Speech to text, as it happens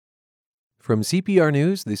From CPR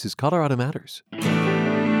News, this is Colorado Matters.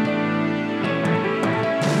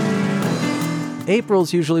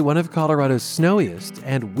 April's usually one of Colorado's snowiest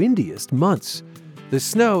and windiest months. The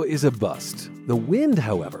snow is a bust. The wind,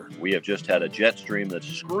 however. We have just had a jet stream that's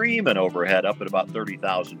screaming overhead up at about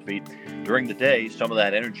 30,000 feet. During the day, some of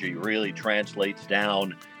that energy really translates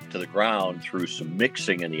down to the ground through some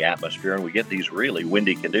mixing in the atmosphere, and we get these really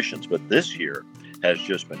windy conditions. But this year has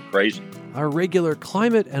just been crazy. Our regular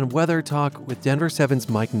climate and weather talk with Denver 7's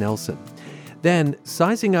Mike Nelson. Then,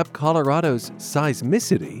 sizing up Colorado's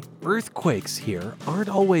seismicity, earthquakes here aren't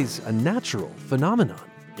always a natural phenomenon.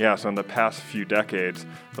 Yeah, so in the past few decades,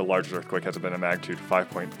 the largest earthquake has been a magnitude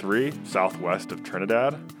 5.3 southwest of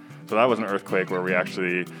Trinidad. So that was an earthquake where we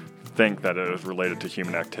actually think that it was related to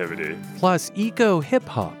human activity. Plus, Eco Hip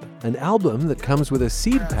Hop, an album that comes with a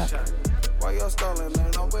seed pack.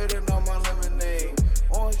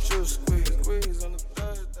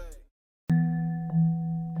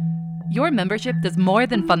 Your membership does more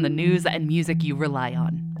than fund the news and music you rely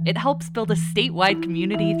on. It helps build a statewide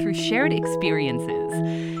community through shared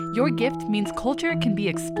experiences. Your gift means culture can be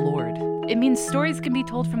explored. It means stories can be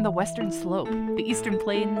told from the Western Slope, the Eastern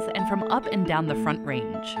Plains, and from up and down the Front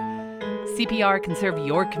Range. CPR can serve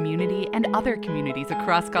your community and other communities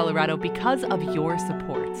across Colorado because of your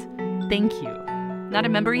support. Thank you. Not a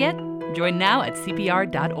member yet? Join now at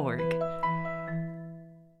cpr.org.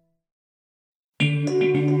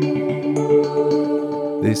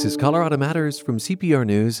 This is Colorado Matters from CPR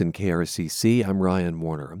News and KRCC. I'm Ryan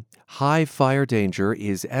Warner. High fire danger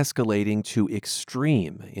is escalating to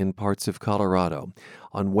extreme in parts of Colorado.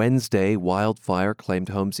 On Wednesday, wildfire claimed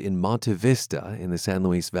homes in Monte Vista in the San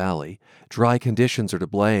Luis Valley. Dry conditions are to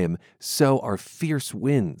blame, so are fierce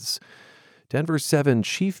winds. Denver 7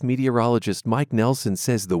 Chief Meteorologist Mike Nelson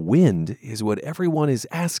says the wind is what everyone is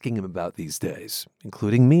asking him about these days,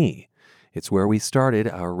 including me. It's where we started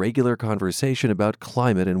our regular conversation about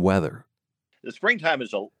climate and weather. The springtime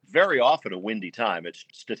is very often a windy time. It's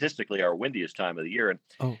statistically our windiest time of the year. And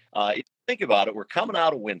if you think about it, we're coming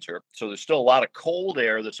out of winter, so there's still a lot of cold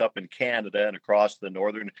air that's up in Canada and across the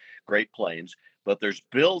northern Great Plains. But there's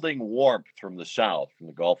building warmth from the south, from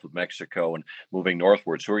the Gulf of Mexico and moving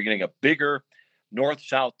northward. So we're getting a bigger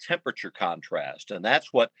north-south temperature contrast. And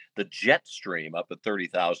that's what the jet stream up at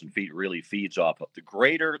 30,000 feet really feeds off of. The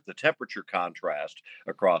greater the temperature contrast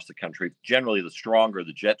across the country, generally the stronger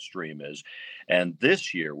the jet stream is. And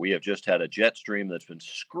this year, we have just had a jet stream that's been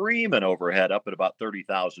screaming overhead up at about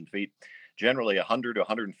 30,000 feet, generally 100 to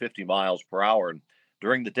 150 miles per hour. And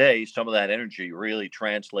during the day, some of that energy really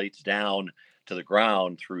translates down to the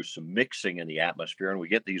ground through some mixing in the atmosphere, and we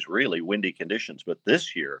get these really windy conditions. But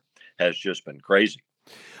this year has just been crazy.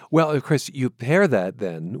 Well, Chris, you pair that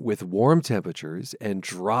then with warm temperatures and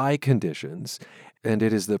dry conditions, and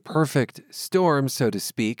it is the perfect storm, so to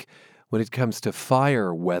speak, when it comes to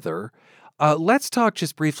fire weather. Let's talk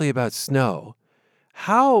just briefly about snow.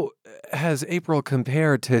 How has April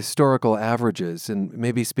compared to historical averages, and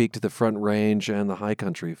maybe speak to the Front Range and the high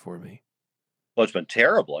country for me? Well, it's been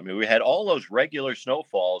terrible. I mean, we had all those regular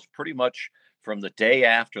snowfalls pretty much from the day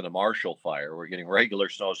after the Marshall Fire. We're getting regular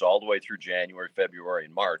snows all the way through January, February,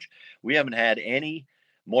 and March. We haven't had any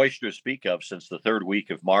moisture to speak of since the third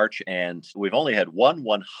week of March, and we've only had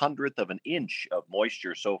 1/100th of an inch of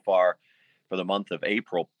moisture so far for the month of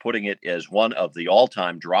April, putting it as one of the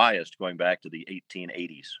all-time driest going back to the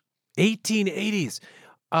 1880s. 1880s.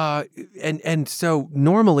 And so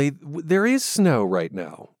normally there is snow right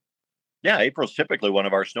now. Yeah, April's typically one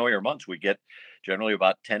of our snowier months. We get generally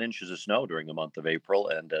about 10 inches of snow during the month of April,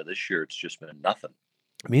 and this year it's just been nothing.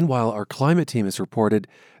 Meanwhile, our climate team has reported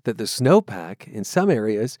that the snowpack in some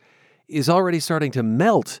areas is already starting to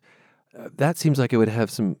melt. That seems like it would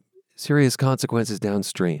have some serious consequences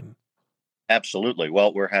downstream. Absolutely.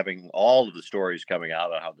 Well, we're having all of the stories coming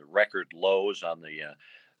out on how the record lows on the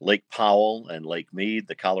Lake Powell and Lake Mead.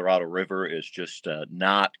 The Colorado River is just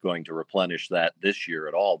not going to replenish that this year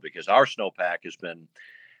at all, because our snowpack has been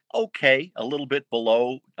okay, a little bit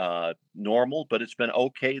below normal, but it's been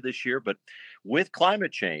okay this year. But with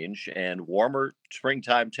climate change and warmer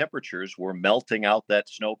springtime temperatures, we're melting out that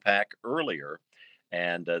snowpack earlier.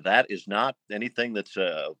 And that is not anything that's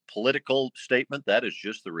a political statement. That is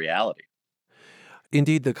just the reality.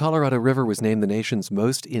 Indeed, the Colorado River was named the nation's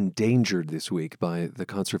most endangered this week by the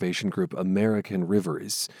conservation group American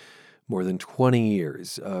Rivers. More than 20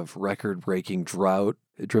 years of record-breaking drought,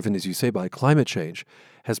 driven, as you say, by climate change,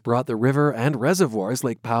 has brought the river and reservoirs,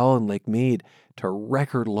 Lake Powell and Lake Mead, to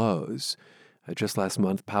record lows. Just last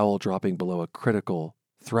month, Powell dropping below a critical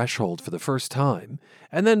threshold for the first time.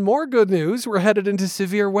 And then more good news, we're headed into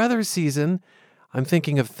severe weather season. I'm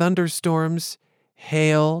thinking of thunderstorms,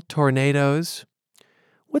 hail, tornadoes.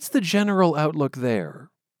 What's the general outlook there?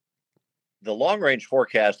 The long-range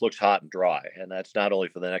forecast looks hot and dry, and that's not only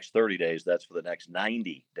for the next 30 days, that's for the next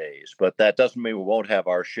 90 days. But that doesn't mean we won't have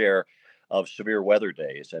our share of severe weather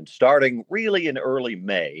days. And starting really in early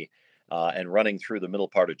May and running through the middle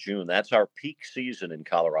part of June, that's our peak season in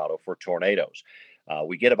Colorado for tornadoes.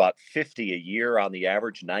 We get about 50 a year on the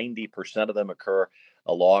average. 90% of them occur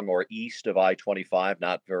along or east of I-25,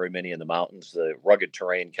 not very many in the mountains. The rugged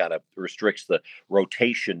terrain kind of restricts the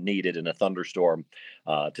rotation needed in a thunderstorm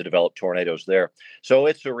to develop tornadoes there. So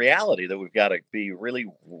it's a reality that we've got to be really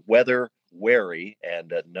weather wary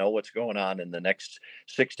and know what's going on in the next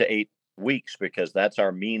 6 to 8 weeks, because that's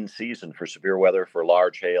our mean season for severe weather, for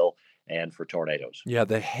large hail, and for tornadoes. Yeah,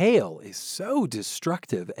 the hail is so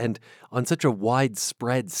destructive and on such a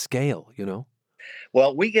widespread scale, you know?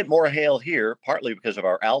 Well, we get more hail here, partly because of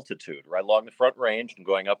our altitude, right along the Front Range and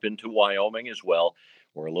going up into Wyoming as well.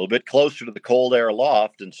 We're a little bit closer to the cold air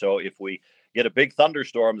aloft. And so if we get a big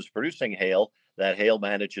thunderstorm that's producing hail, that hail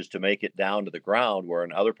manages to make it down to the ground, where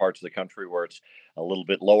in other parts of the country where it's a little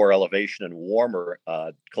bit lower elevation and warmer,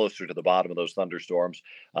 closer to the bottom of those thunderstorms,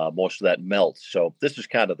 most of that melts. So this is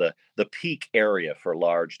kind of the peak area for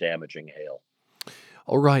large damaging hail.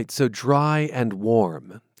 All right, so dry and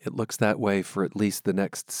warm. It looks that way for at least the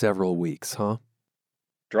next several weeks, huh?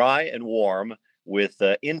 Dry and warm with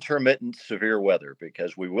intermittent severe weather,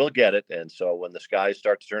 because we will get it. And so when the skies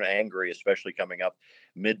start to turn angry, especially coming up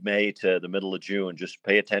mid-May to the middle of June, just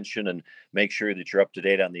pay attention and make sure that you're up to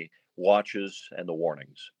date on the watches and the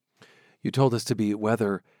warnings. You told us to be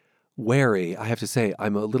weather wary. I have to say,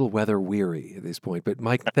 I'm a little weather weary at this point. But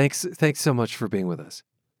Mike, thanks so much for being with us.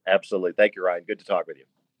 Absolutely. Thank you, Ryan. Good to talk with you.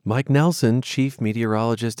 Mike Nelson, chief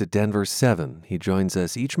meteorologist at Denver 7. He joins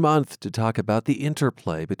us each month to talk about the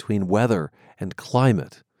interplay between weather and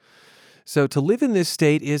climate. So to live in this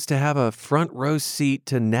state is to have a front row seat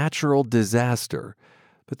to natural disaster.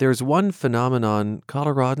 But there's one phenomenon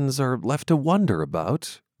Coloradans are left to wonder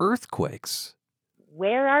about: earthquakes.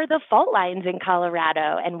 Where are the fault lines in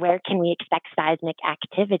Colorado, and where can we expect seismic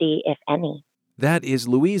activity, if any? That is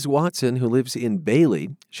Louise Watson, who lives in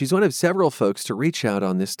Bailey. She's one of several folks to reach out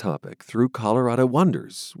on this topic through Colorado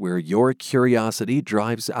Wonders, where your curiosity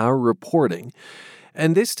drives our reporting.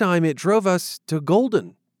 And this time it drove us to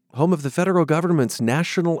Golden, home of the federal government's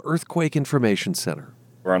National Earthquake Information Center.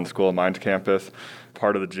 We're on the School of Mines campus,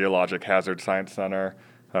 part of the Geologic Hazard Science Center,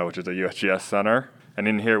 which is a USGS center. And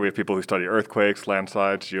in here we have people who study earthquakes,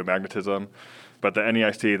 landslides, geomagnetism. But the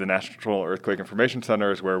NEIC, the National Earthquake Information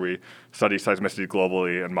Center, is where we study seismicity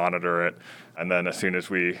globally and monitor it. And then as soon as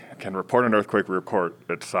we can report an earthquake, we report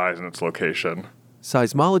its size and its location.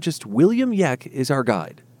 Seismologist William Yeck is our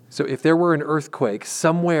guide. So if there were an earthquake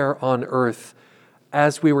somewhere on Earth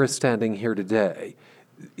as we were standing here today,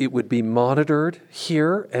 it would be monitored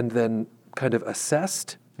here and then kind of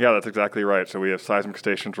assessed? Yeah, that's exactly right. So we have seismic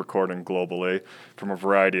stations recording globally from a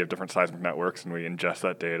variety of different seismic networks, and we ingest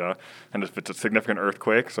that data. And if it's a significant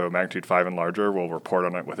earthquake, so magnitude 5 and larger, we'll report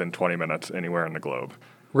on it within 20 minutes anywhere in the globe.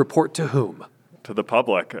 Report to whom? To the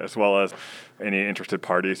public, as well as any interested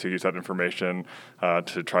parties who use that information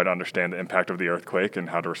to try to understand the impact of the earthquake and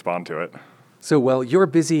how to respond to it. So while you're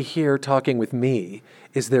busy here talking with me,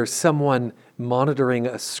 is there someone monitoring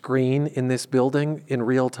a screen in this building in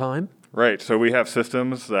real time? Right. So we have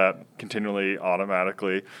systems that continually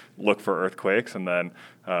automatically look for earthquakes, and then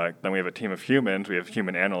we have a team of humans. We have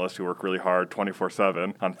human analysts who work really hard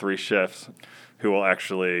 24/7 on 3 shifts who will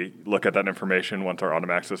actually look at that information once our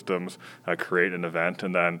automatic systems create an event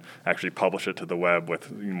and then actually publish it to the web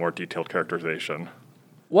with more detailed characterization.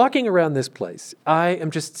 Walking around this place, I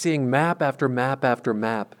am just seeing map after map after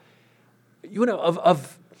map,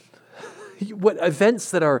 of what events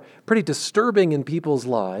that are pretty disturbing in people's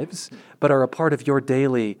lives, but are a part of your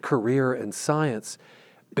daily career and science.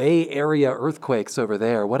 Bay Area earthquakes over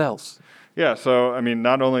there. What else? Yeah, so,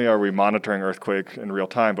 not only are we monitoring earthquakes in real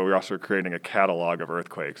time, but we're also creating a catalog of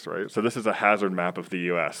earthquakes, right? So this is a hazard map of the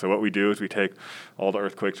U.S. So what we do is we take all the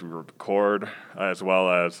earthquakes we record, as well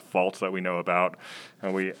as faults that we know about,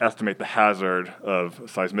 and we estimate the hazard of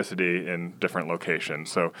seismicity in different locations.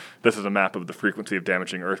 So this is a map of the frequency of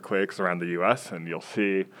damaging earthquakes around the U.S., and you'll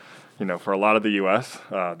see for a lot of the U.S.,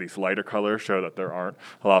 these lighter colors show that there aren't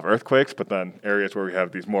a lot of earthquakes, but then areas where we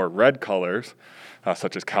have these more red colors,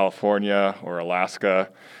 such as California or Alaska,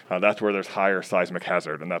 that's where there's higher seismic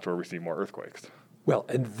hazard, and that's where we see more earthquakes. Well,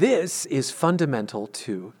 and this is fundamental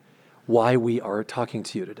to why we are talking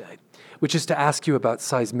to you today, which is to ask you about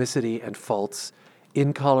seismicity and faults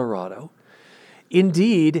in Colorado.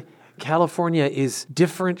 Indeed, California is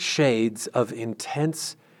different shades of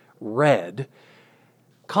intense red.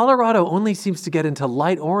 Colorado only seems to get into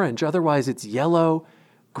light orange. Otherwise, it's yellow,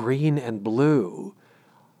 green, and blue.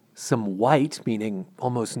 Some white, meaning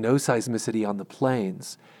almost no seismicity on the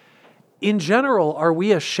plains. In general, are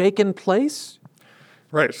we a shaken place?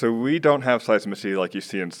 Right, so we don't have seismicity like you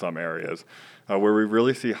see in some areas. Where we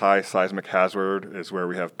really see high seismic hazard is where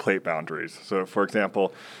we have plate boundaries. So, for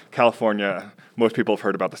example, California, most people have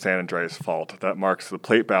heard about the San Andreas Fault. That marks the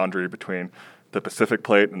plate boundary between the Pacific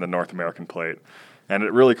Plate and the North American Plate. And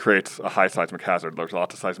it really creates a high seismic hazard. There's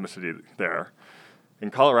lots of seismicity there.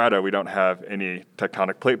 In Colorado, we don't have any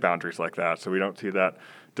tectonic plate boundaries like that, so we don't see that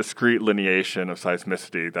discrete lineation of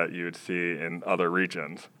seismicity that you would see in other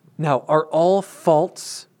regions. Now, are all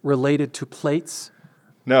faults related to plates?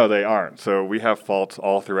 No, they aren't. So we have faults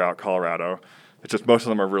all throughout Colorado. It's just most of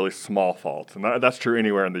them are really small faults. And that's true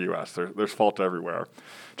anywhere in the U.S. There's faults everywhere.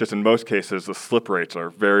 Just in most cases, the slip rates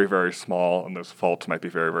are very, very small, and those faults might be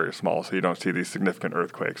very, very small, so you don't see these significant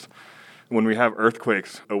earthquakes. When we have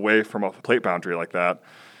earthquakes away from a plate boundary like that,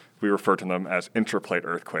 we refer to them as intraplate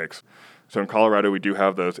earthquakes. So in Colorado, we do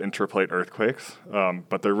have those intraplate earthquakes,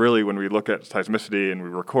 but they're really, when we look at seismicity and we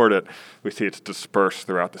record it, we see it's dispersed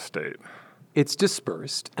throughout the state. It's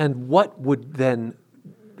dispersed. And what would then,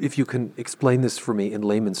 if you can explain this for me in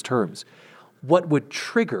layman's terms, what would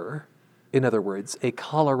trigger, in other words, a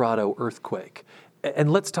Colorado earthquake?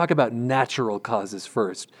 And let's talk about natural causes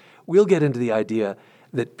first. We'll get into the idea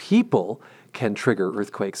that people can trigger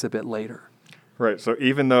earthquakes a bit later. Right, so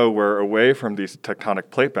even though we're away from these tectonic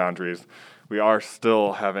plate boundaries, we are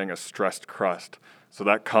still having a stressed crust. So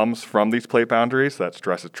that comes from these plate boundaries. That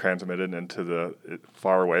stress is transmitted into the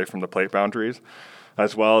far away from the plate boundaries,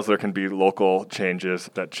 as well as there can be local changes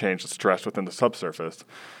that change the stress within the subsurface.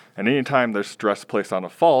 And anytime there's stress placed on a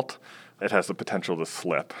fault, it has the potential to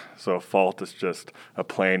slip. So a fault is just a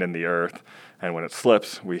plane in the earth, and when it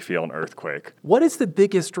slips, we feel an earthquake. What is the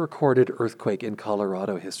biggest recorded earthquake in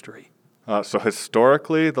Colorado history? So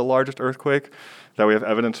historically, the largest earthquake that we have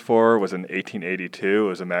evidence for was in 1882. It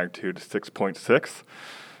was a magnitude 6.6.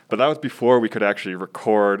 But that was before we could actually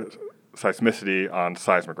record seismicity on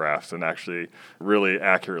seismographs and actually really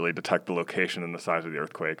accurately detect the location and the size of the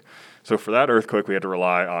earthquake. So for that earthquake, we had to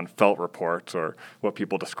rely on felt reports, or what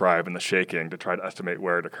people describe in the shaking, to try to estimate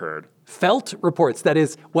where it occurred. Felt reports, that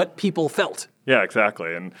is, what people felt. Yeah,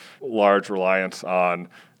 exactly. And large reliance on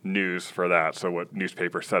news for that, so what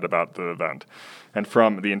newspapers said about the event. And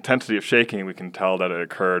from the intensity of shaking, we can tell that it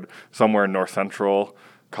occurred somewhere in north central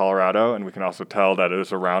Colorado, and we can also tell that it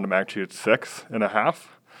was around a magnitude 6.5.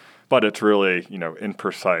 But it's really,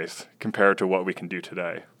 imprecise compared to what we can do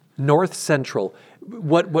today. North central,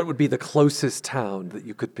 what would be the closest town that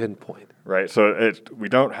you could pinpoint? Right, so we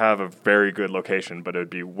don't have a very good location, but it would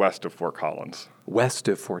be west of Fort Collins. West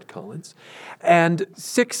of Fort Collins. And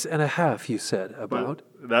 6.5, you said, about?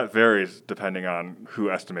 But that varies depending on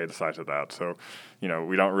who estimated the size of that. So,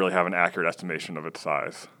 we don't really have an accurate estimation of its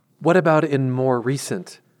size. What about in more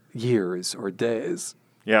recent years or days?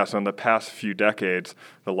 Yeah, so in the past few decades,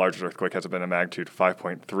 the largest earthquake has been a magnitude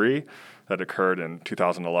 5.3 that occurred in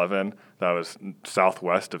 2011. That was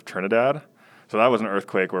southwest of Trinidad. So that was an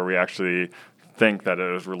earthquake where we actually think that it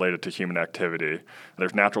was related to human activity.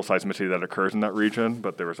 There's natural seismicity that occurs in that region,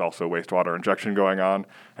 but there was also wastewater injection going on,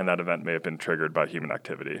 and that event may have been triggered by human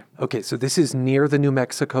activity. Okay, so this is near the New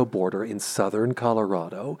Mexico border in southern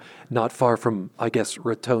Colorado, not far from, I guess,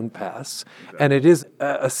 Raton Pass. Exactly. And it is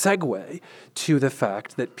a segue to the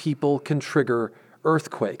fact that people can trigger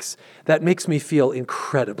earthquakes. That makes me feel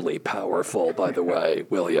incredibly powerful, by the way,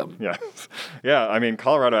 William. Yes. Yeah, I mean,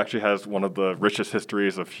 Colorado actually has one of the richest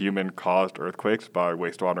histories of human-caused earthquakes by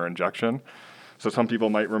wastewater injection. So some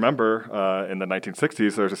people might remember in the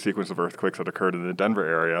 1960s, there's a sequence of earthquakes that occurred in the Denver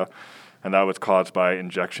area, and that was caused by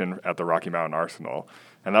injection at the Rocky Mountain Arsenal.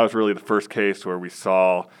 And that was really the first case where we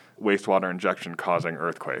saw wastewater injection causing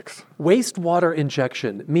earthquakes. Wastewater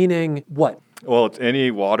injection, meaning what? Well, it's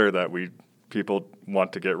any water that people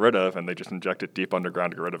want to get rid of, and they just inject it deep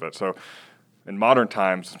underground to get rid of it. So in modern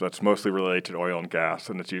times, that's mostly related to oil and gas,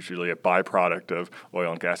 and it's usually a byproduct of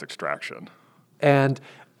oil and gas extraction. And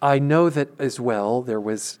I know that as well there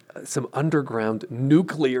was some underground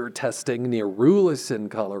nuclear testing near Rulis in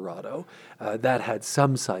Colorado that had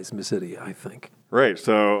some seismicity, I think. Right.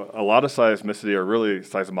 So a lot of seismicity, or really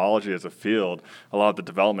seismology as a field, a lot of the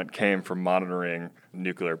development came from monitoring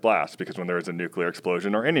nuclear blasts, because when there is a nuclear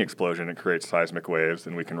explosion or any explosion, it creates seismic waves,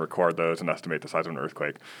 and we can record those and estimate the size of an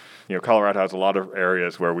earthquake. Colorado has a lot of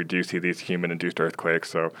areas where we do see these human-induced earthquakes.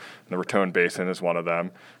 So the Raton Basin is one of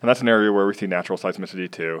them. And that's an area where we see natural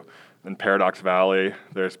seismicity too. In Paradox Valley,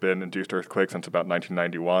 there's been induced earthquakes since about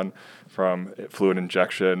 1991 from fluid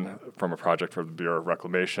injection from a project for the Bureau of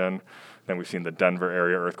Reclamation. Then we've seen the Denver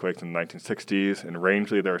area earthquakes in the 1960s. In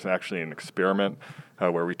Rangeley, there was actually an experiment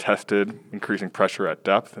where we tested increasing pressure at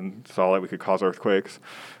depth and saw that we could cause earthquakes.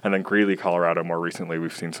 And then Greeley, Colorado, more recently,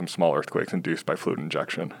 we've seen some small earthquakes induced by fluid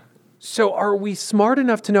injection. So are we smart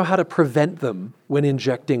enough to know how to prevent them when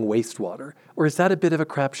injecting wastewater? Or is that a bit of a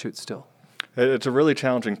crapshoot still? It's a really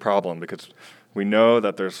challenging problem because we know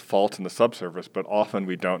that there's faults in the subsurface, but often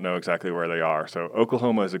we don't know exactly where they are. So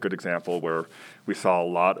Oklahoma is a good example where we saw a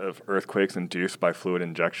lot of earthquakes induced by fluid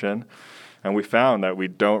injection. And we found that we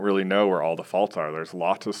don't really know where all the faults are. There's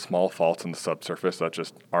lots of small faults in the subsurface that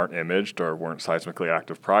just aren't imaged or weren't seismically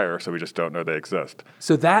active prior, so we just don't know they exist.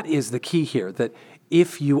 So that is the key here, that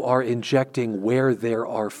if you are injecting where there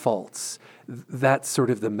are faults, that's sort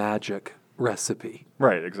of the magic recipe.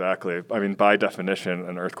 Right, exactly. I mean, by definition,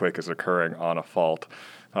 an earthquake is occurring on a fault.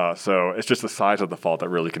 So it's just the size of the fault that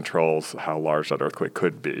really controls how large that earthquake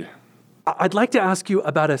could be. I'd like to ask you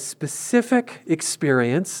about a specific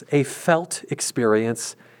experience, a felt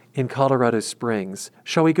experience in Colorado Springs.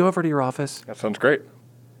 Shall we go over to your office? That sounds great.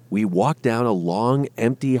 We walked down a long,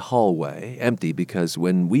 empty hallway, empty because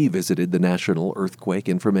when we visited the National Earthquake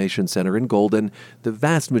Information Center in Golden, the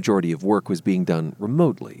vast majority of work was being done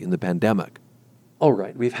remotely in the pandemic. All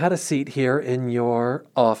right, we've had a seat here in your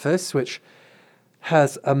office, which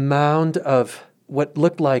has a mound of what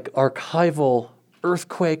looked like archival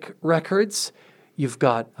earthquake records. You've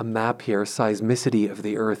got a map here, seismicity of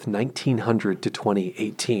the Earth, 1900 to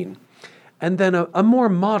 2018. And then a more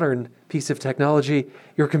modern piece of technology,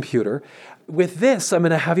 your computer. With this, I'm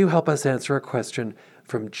going to have you help us answer a question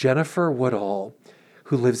from Jennifer Woodall,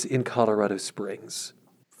 who lives in Colorado Springs.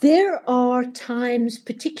 There are times,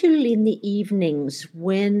 particularly in the evenings,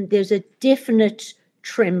 when there's a definite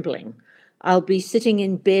trembling. I'll be sitting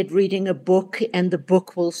in bed reading a book and the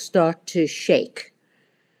book will start to shake.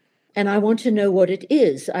 And I want to know what it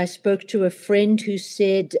is. I spoke to a friend who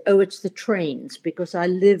said, it's the trains, because I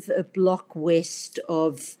live a block west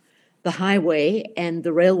of the highway and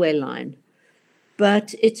the railway line.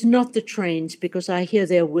 But it's not the trains because I hear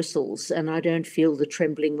their whistles and I don't feel the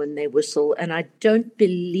trembling when they whistle. And I don't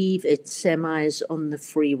believe it's semis on the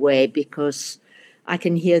freeway because I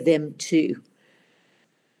can hear them too.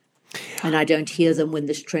 And I don't hear them when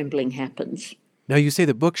this trembling happens. Now, you say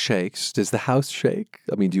the book shakes. Does the house shake?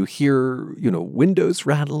 I mean, do you hear, windows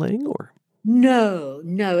rattling or? No,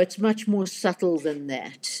 it's much more subtle than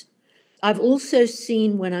that. I've also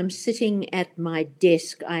seen when I'm sitting at my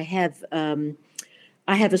desk, I have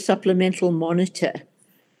a supplemental monitor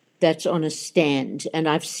that's on a stand, and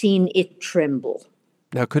I've seen it tremble.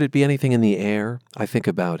 Now, could it be anything in the air? I think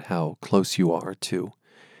about how close you are to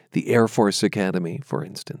the Air Force Academy, for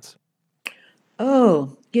instance.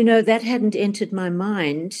 Oh, that hadn't entered my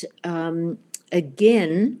mind.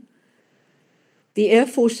 Again, the Air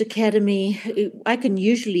Force Academy, I can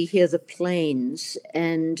usually hear the planes,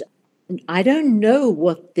 and I don't know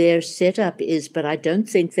what their setup is, but I don't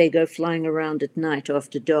think they go flying around at night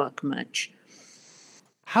after dark much.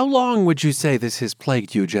 How long would you say this has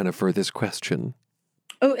plagued you, Jennifer, this question?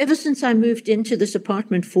 Oh, ever since I moved into this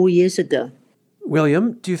apartment 4 years ago.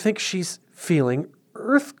 William, do you think she's feeling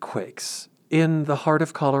earthquakes in the heart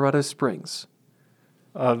of Colorado Springs?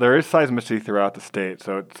 There is seismicity throughout the state,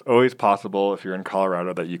 so it's always possible if you're in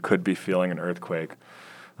Colorado that you could be feeling an earthquake.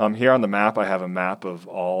 Here on the map, I have a map of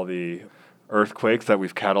all the earthquakes that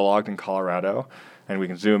we've cataloged in Colorado, and we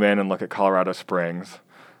can zoom in and look at Colorado Springs,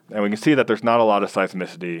 and we can see that there's not a lot of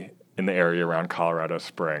seismicity in the area around Colorado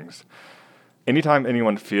Springs. Anytime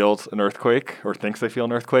anyone feels an earthquake or thinks they feel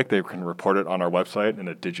an earthquake, they can report it on our website in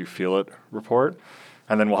a Did You Feel It report.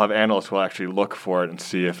 And then we'll have analysts who will actually look for it and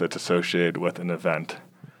see if it's associated with an event.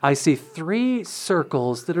 I see 3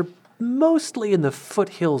 circles that are mostly in the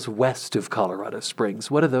foothills west of Colorado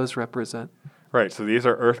Springs. What do those represent? Right, so these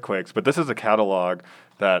are earthquakes, but this is a catalog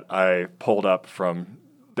that I pulled up from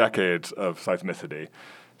decades of seismicity.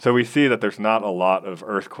 So we see that there's not a lot of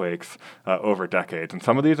earthquakes over decades, and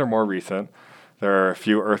some of these are more recent. There are a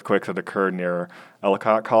few earthquakes that occurred near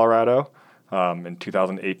Ellicott, Colorado. In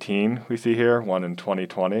 2018, we see here, one in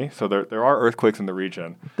 2020. So there are earthquakes in the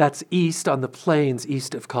region. That's east on the plains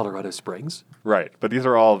east of Colorado Springs. Right, but these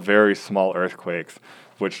are all very small earthquakes,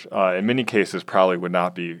 which in many cases probably would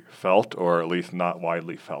not be felt, or at least not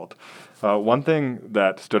widely felt. One thing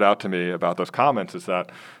that stood out to me about those comments is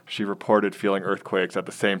that she reported feeling earthquakes at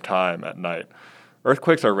the same time at night.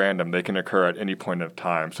 Earthquakes are random. They can occur at any point of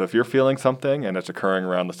time. So if you're feeling something and it's occurring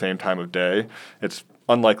around the same time of day, it's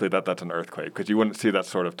unlikely that that's an earthquake because you wouldn't see that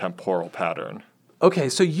sort of temporal pattern. Okay,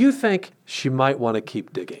 so you think she might want to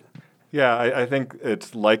keep digging? Yeah, I think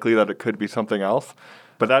it's likely that it could be something else.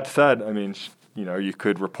 But that said, I mean, you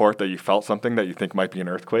could report that you felt something that you think might be an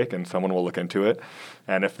earthquake, and someone will look into it.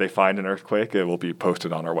 And if they find an earthquake, it will be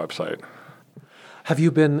posted on our website. Have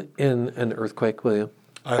you been in an earthquake, William?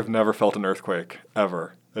 I have never felt an earthquake,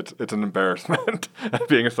 ever. It's an embarrassment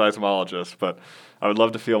being a seismologist, but I would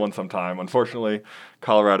love to feel one sometime. Unfortunately,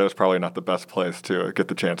 Colorado is probably not the best place to get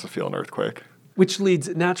the chance to feel an earthquake. Which leads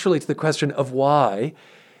naturally to the question of why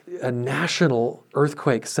a national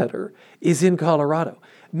earthquake center is in Colorado.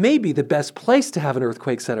 Maybe the best place to have an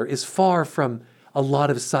earthquake center is far from a lot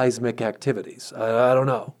of seismic activities. I don't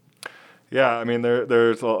know. Yeah, I mean,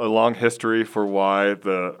 there's a long history for why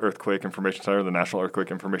the Earthquake Information Center, the National Earthquake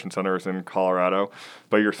Information Center, is in Colorado.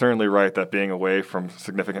 But you're certainly right that being away from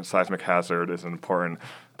significant seismic hazard is an important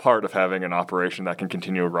part of having an operation that can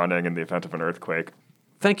continue running in the event of an earthquake.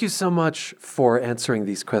 Thank you so much for answering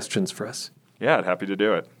these questions for us. Yeah, I'd happy to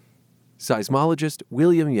do it. Seismologist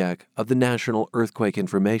William Yeck of the National Earthquake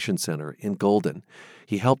Information Center in Golden.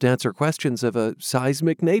 He helped answer questions of a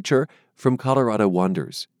seismic nature from Colorado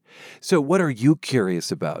Wonders. So what are you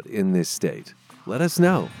curious about in this state? Let us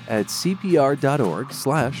know at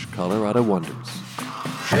cpr.org/Colorado Wonders.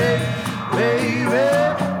 Shake, baby,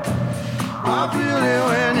 I feel it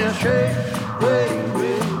when you shake,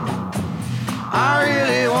 baby. I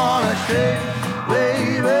really want to shake,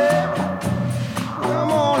 baby.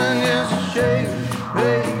 Come on and just shake,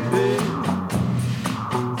 baby.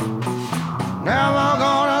 Now I'm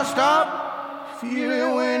gonna stop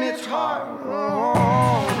feeling when it's hot.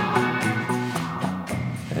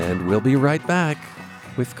 And we'll be right back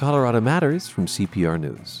with Colorado Matters from CPR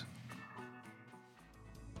News.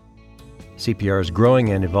 CPR is growing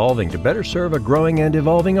and evolving to better serve a growing and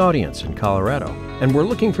evolving audience in Colorado. And we're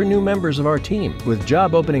looking for new members of our team, with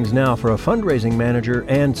job openings now for a fundraising manager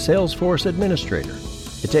and Salesforce administrator.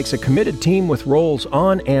 It takes a committed team with roles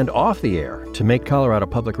on and off the air to make Colorado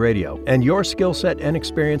Public Radio, and your skill set and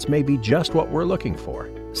experience may be just what we're looking for.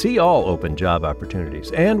 See all open job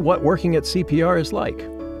opportunities and what working at CPR is like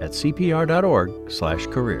at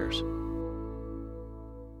cpr.org/careers.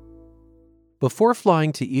 Before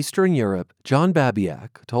flying to Eastern Europe, John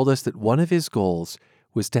Babiak told us that one of his goals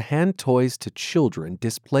was to hand toys to children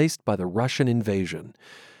displaced by the Russian invasion.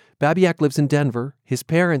 Babiak lives in Denver. His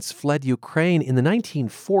parents fled Ukraine in the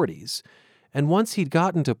 1940s, and once he'd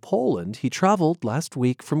gotten to Poland, he traveled last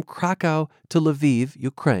week from Krakow to Lviv,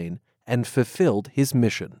 Ukraine, and fulfilled his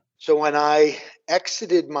mission. So when I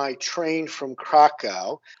exited my train from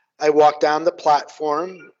Krakow, I walked down the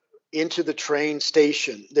platform into the train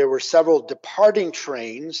station. There were several departing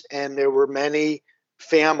trains, and there were many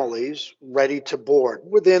families ready to board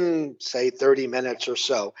within, say, 30 minutes or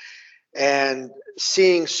so. And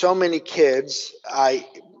seeing so many kids, I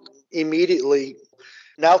immediately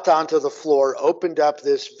knelt onto the floor, opened up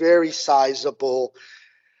this very sizable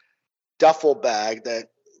duffel bag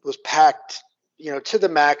that was packed, to the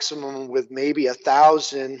maximum with maybe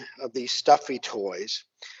 1,000 of these stuffy toys.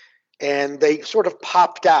 And they sort of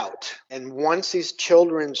popped out. And once these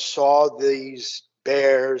children saw these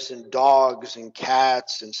bears and dogs and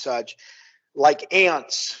cats and such, like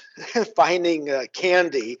ants finding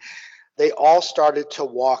candy, they all started to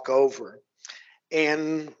walk over.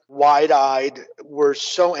 And wide-eyed, were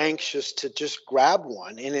so anxious to just grab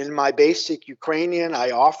one. And in my basic Ukrainian,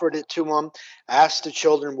 I offered it to them, asked the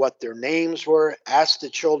children what their names were, asked the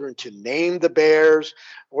children to name the bears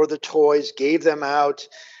or the toys, gave them out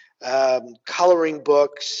coloring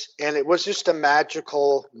books, and it was just a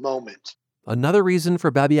magical moment. Another reason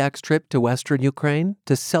for Babiak's trip to Western Ukraine?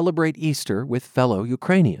 To celebrate Easter with fellow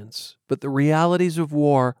Ukrainians. But the realities of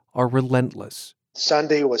war are relentless.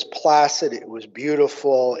 Sunday was placid, it was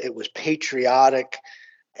beautiful, it was patriotic,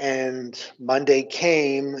 and Monday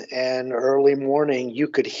came, and early morning you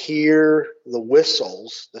could hear the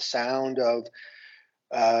whistles, the sound of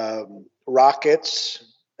rockets,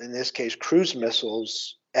 in this case cruise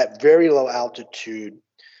missiles, at very low altitude,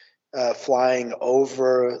 flying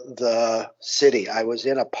over the city. I was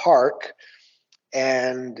in a park,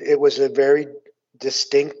 and it was a very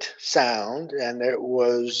distinct sound, and it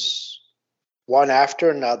was one after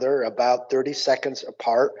another, about 30 seconds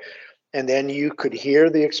apart. And then you could hear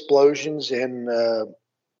the explosions in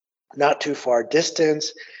not too far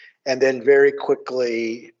distance. And then very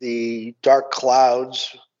quickly, the dark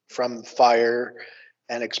clouds from fire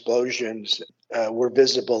and explosions were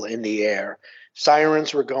visible in the air.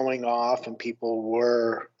 Sirens were going off, and people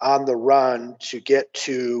were on the run to get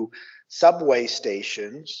to subway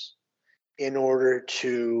stations in order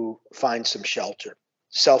to find some shelter,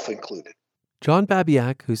 self included. John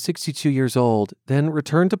Babiak, who's 62 years old, then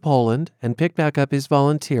returned to Poland and picked back up his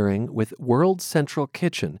volunteering with World Central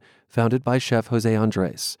Kitchen, founded by chef Jose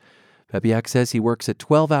Andres. Babiak says he works a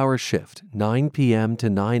 12-hour shift, 9 p.m. to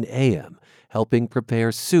 9 a.m., helping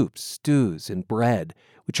prepare soups, stews, and bread,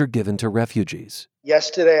 which are given to refugees.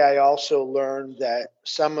 Yesterday, I also learned that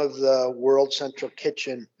some of the World Central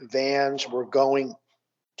Kitchen vans were going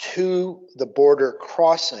to the border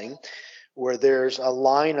crossing, where there's a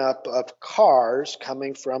lineup of cars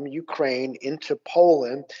coming from Ukraine into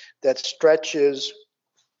Poland that stretches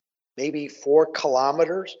maybe 4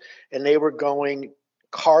 kilometers, and they were going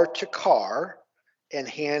car to car and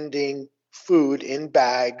handing food in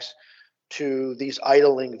bags to these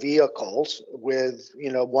idling vehicles with,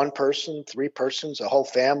 one person, 3 persons, a whole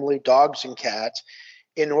family, dogs and cats,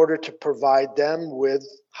 in order to provide them with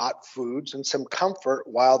hot foods and some comfort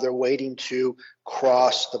while they're waiting to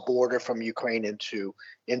cross the border from Ukraine into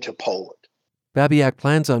Poland. Babiak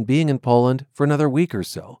plans on being in Poland for another week or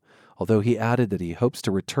so, although he added that he hopes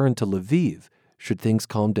to return to Lviv should things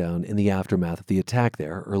calm down in the aftermath of the attack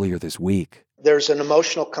there earlier this week. There's an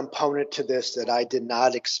emotional component to this that I did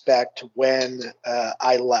not expect when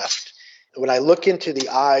I left. When I look into the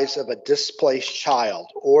eyes of a displaced child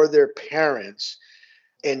or their parents,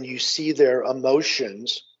 and you see their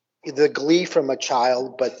emotions, the glee from a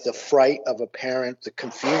child, but the fright of a parent, the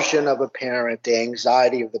confusion of a parent, the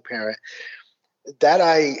anxiety of the parent, that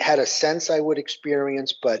I had a sense I would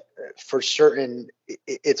experience, but for certain,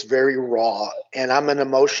 it's very raw. And I'm an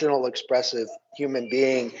emotional, expressive human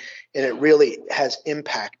being, and it really has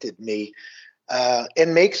impacted me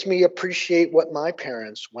and makes me appreciate what my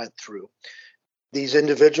parents went through. These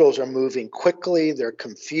individuals are moving quickly, they're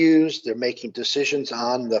confused, they're making decisions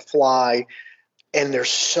on the fly, and there's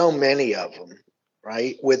so many of them,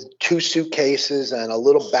 right? With 2 suitcases and a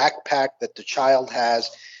little backpack that the child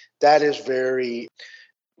has, that is very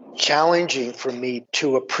challenging for me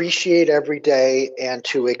to appreciate every day and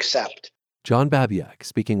to accept. John Babiak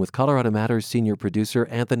speaking with Colorado Matters senior producer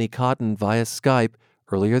Anthony Cotton via Skype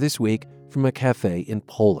earlier this week from a cafe in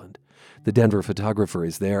Poland. The Denver photographer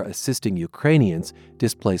is there assisting Ukrainians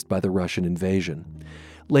displaced by the Russian invasion.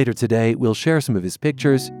 Later today, we'll share some of his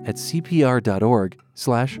pictures at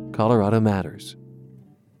cpr.org/Colorado Matters.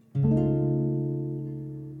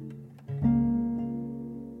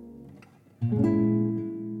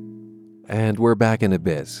 And we're back in a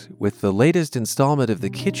bit with the latest installment of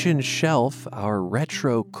The Kitchen Shelf, our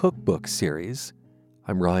retro cookbook series.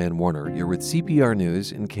 I'm Ryan Warner. You're with CPR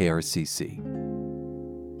News and KRCC.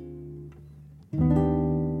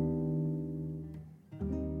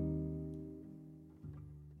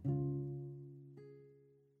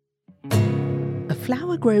 A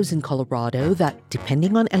flower grows in Colorado that,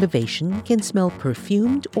 depending on elevation, can smell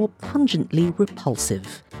perfumed or pungently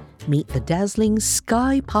repulsive. Meet the dazzling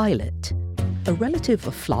Sky Pilot. A relative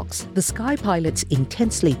of phlox, the Sky Pilot's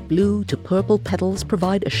intensely blue to purple petals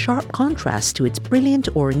provide a sharp contrast to its brilliant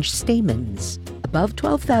orange stamens. Above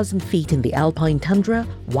 12,000 feet in the alpine tundra,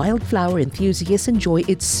 wildflower enthusiasts enjoy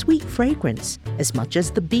its sweet fragrance as much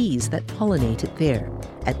as the bees that pollinate it there.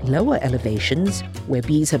 At lower elevations, where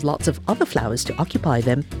bees have lots of other flowers to occupy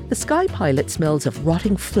them, the Sky Pilot smells of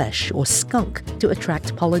rotting flesh or skunk to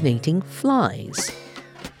attract pollinating flies.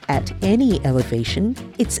 At any elevation,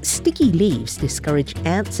 its sticky leaves discourage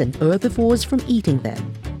ants and herbivores from eating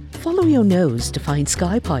them. Follow your nose to find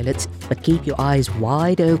Sky Pilots, but keep your eyes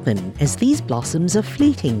wide open as these blossoms are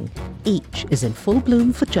fleeting. Each is in full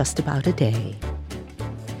bloom for just about a day.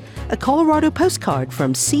 A Colorado postcard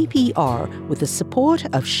from CPR with the support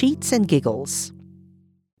of Sheets and Giggles.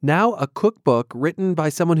 Now a cookbook written by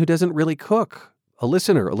someone who doesn't really cook. A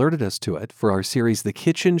listener alerted us to it for our series The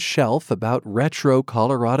Kitchen Shelf about retro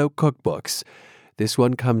Colorado cookbooks. This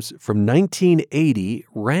one comes from 1980,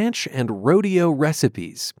 Ranch and Rodeo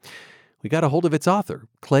Recipes. We got a hold of its author,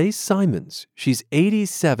 Clay Simons. She's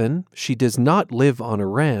 87, she does not live on a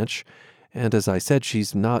ranch, and as I said,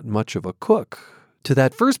 she's not much of a cook. To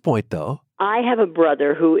that first point, though, I have a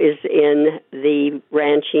brother who is in the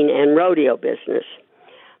ranching and rodeo business.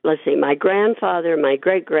 Let's see, my grandfather, my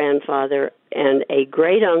great-grandfather, and a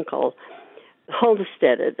great-uncle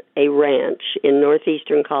homesteaded a ranch in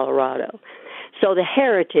northeastern Colorado. So the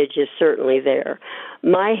heritage is certainly there.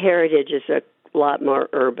 My heritage is a lot more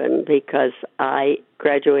urban because I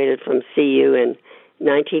graduated from CU in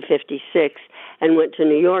 1956 and went to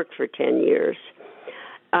New York for 10 years.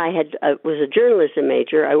 I was a journalism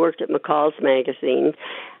major. I worked at McCall's Magazine.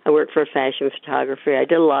 I worked for fashion photography. I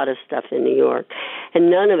did a lot of stuff in New York, and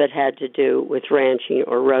none of it had to do with ranching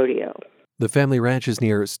or rodeo. The family ranch is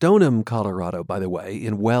near Stoneham, Colorado, by the way,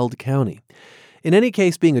 in Weld County. In any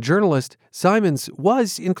case, being a journalist, Simons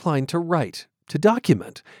was inclined to write, to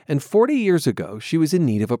document. And 40 years ago, she was in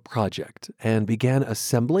need of a project and began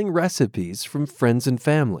assembling recipes from friends and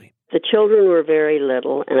family. The children were very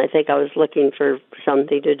little, and I think I was looking for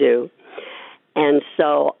something to do. And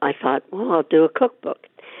so I thought, well, I'll do a cookbook.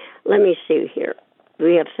 Let me see here.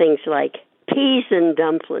 We have things like peas and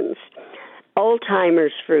dumplings,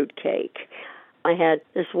 old-timers fruitcake. I had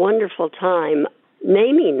this wonderful time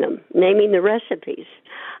naming the recipes.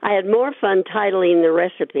 I had more fun titling the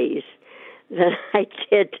recipes than I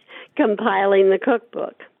did compiling the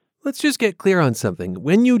cookbook. Let's just get clear on something.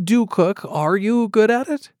 When you do cook, are you good at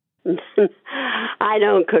it? I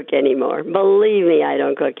don't cook anymore. Believe me, I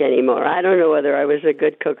don't cook anymore. I don't know whether I was a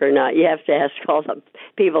good cook or not. You have to ask all the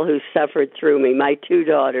people who suffered through me, my 2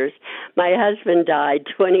 daughters. My husband died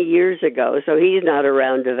 20 years ago, so he's not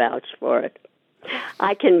around to vouch for it.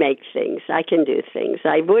 I can make things. I can do things.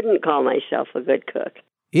 I wouldn't call myself a good cook.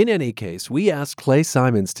 In any case, we asked Clay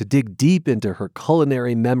Simons to dig deep into her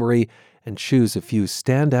culinary memory and choose a few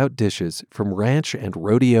standout dishes from ranch and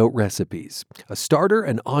rodeo recipes. A starter,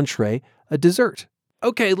 an entree, a dessert.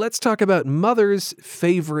 Okay, let's talk about Mother's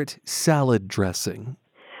favorite salad dressing.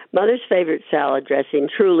 Mother's favorite salad dressing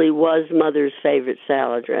truly was Mother's favorite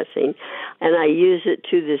salad dressing, and I use it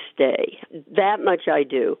to this day. That much I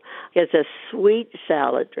do. It's a sweet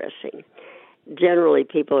salad dressing. Generally,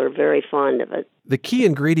 people are very fond of it. The key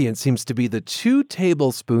ingredient seems to be the 2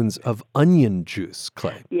 tablespoons of onion juice,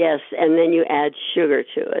 Clay. Yes, and then you add sugar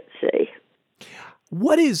to it, see.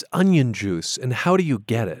 What is onion juice, and how do you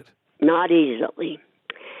get it? Not easily.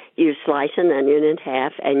 You slice an onion in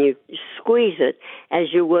half, and you squeeze it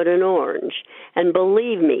as you would an orange. And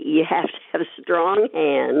believe me, you have to have strong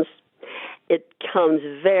hands. It comes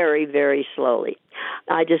very, very slowly.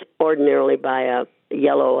 I just ordinarily buy a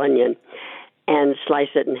yellow onion and slice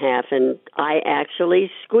it in half, and I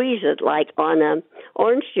actually squeeze it like on an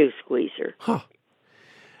orange juice squeezer. Huh.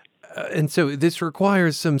 And so this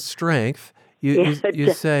requires some strength.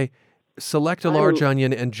 You say, select a large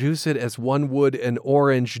onion and juice it as one would an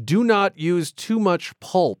orange. Do not use too much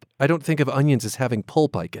pulp. I don't think of onions as having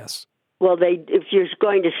pulp, I guess. Well, if you're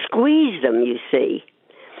going to squeeze them, you see,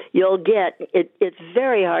 you'll get, it's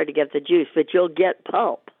very hard to get the juice, but you'll get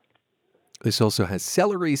pulp. This also has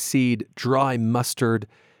celery seed, dry mustard,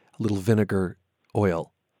 a little vinegar,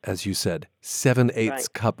 oil, as you said,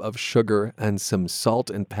 7/8 cup of sugar, and some salt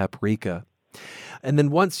and paprika. And then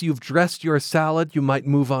once you've dressed your salad, you might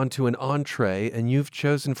move on to an entree, and you've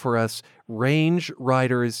chosen for us Range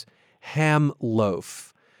Riders ham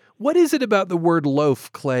loaf. What is it about the word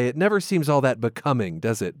loaf, Clay? It never seems all that becoming,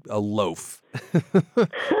 does it? A loaf.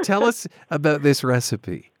 Tell us about this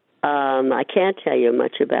recipe. I can't tell you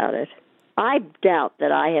much about it. I doubt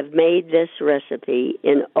that I have made this recipe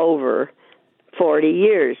in over 40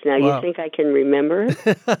 years. Now, Wow. You think I can remember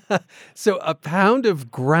it? So a pound of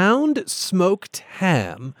ground smoked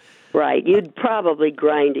ham. Right. You'd probably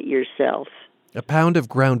grind it yourself. A pound of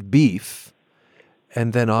ground beef.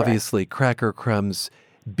 And then obviously cracker crumbs,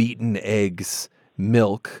 beaten eggs,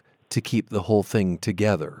 milk to keep the whole thing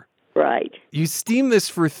together. Right. You steam this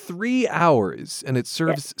for 3 hours, and it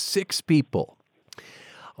serves 6 people.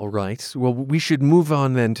 All right. Well, we should move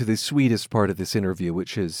on then to the sweetest part of this interview,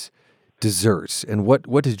 which is dessert. And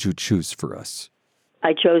what did you choose for us?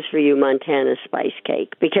 I chose for you Montana spice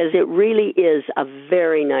cake because it really is a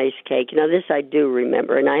very nice cake. Now, this I do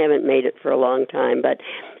remember, and I haven't made it for a long time, but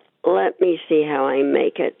let me see how I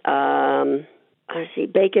make it. I see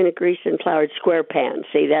bacon, a greased and floured square pan.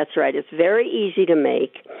 See, that's right. It's very easy to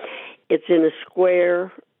make. It's in a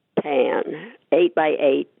square pan, 8 by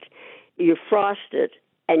 8. You frost it,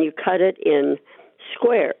 and you cut it in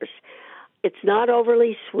squares. It's not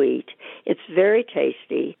overly sweet. It's very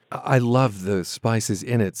tasty. I love the spices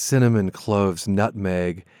in it, cinnamon, cloves,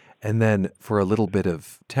 nutmeg, and then for a little bit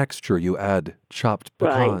of texture, you add chopped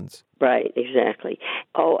pecans. Right, exactly.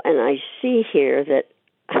 Oh, and I see here that,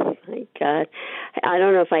 oh my God, I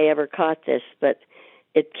don't know if I ever caught this, but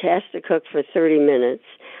it has to cook for 30 minutes.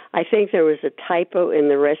 I think there was a typo in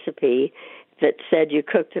the recipe that said you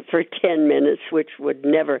cooked it for 10 minutes, which would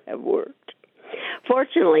never have worked.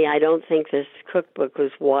 Fortunately, I don't think this cookbook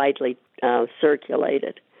was widely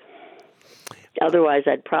circulated. Otherwise,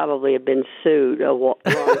 I'd probably have been sued a long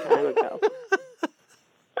time ago.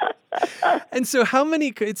 And so how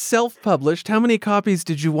many, it's self-published, how many copies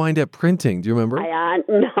did you wind up printing? Do you remember?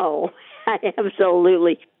 No, I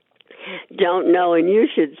absolutely don't know, and you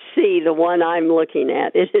should see the one I'm looking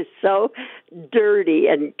at. It is so dirty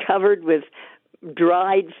and covered with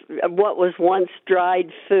what was once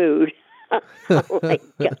dried food. Oh, my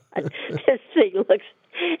God. This thing looks,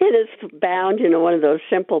 it is bound in one of those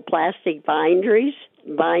simple plastic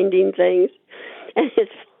binding things, and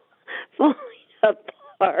it's falling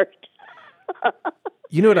apart.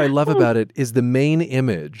 You know what I love about it is the main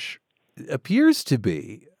image appears to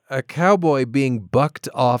be a cowboy being bucked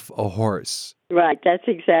off a horse. Right, that's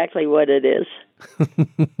exactly what it is.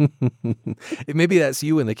 Maybe that's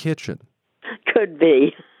you in the kitchen. Could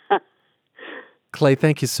be. Clay,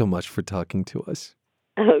 thank you so much for talking to us.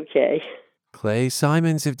 Okay. Clay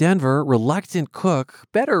Simons of Denver, reluctant cook,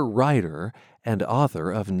 better writer, and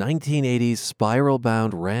author of 1980s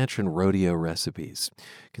spiral-bound ranch and rodeo recipes. You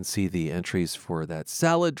can see the entries for that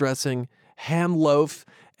salad dressing, ham loaf,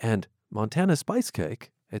 and Montana spice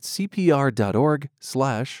cake at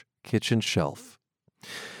cpr.org/kitchen shelf.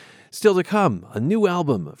 Still to come, a new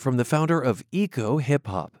album from the founder of Eco Hip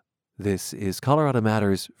Hop. This is Colorado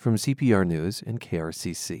Matters from CPR News and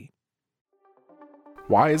KRCC.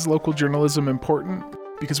 Why is local journalism important?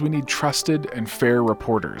 Because we need trusted and fair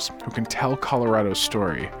reporters who can tell Colorado's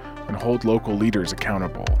story and hold local leaders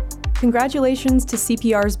accountable. Congratulations to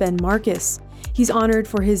CPR's Ben Marcus. He's honored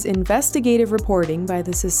for his investigative reporting by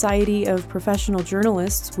the Society of Professional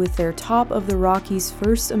Journalists with their Top of the Rockies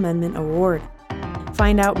First Amendment Award.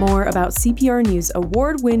 Find out more about CPR News'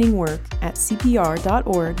 award-winning work at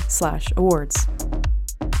cpr.org/awards.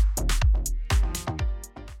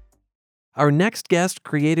 Our next guest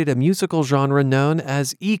created a musical genre known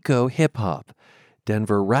as eco hip-hop.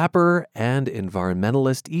 Denver rapper and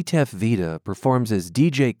environmentalist Etef Vida performs as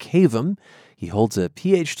DJ Kavem. He holds a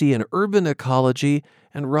PhD in urban ecology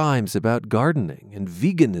and rhymes about gardening and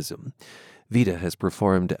veganism. Vida has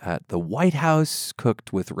performed at the White House,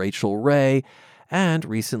 cooked with Rachel Ray, and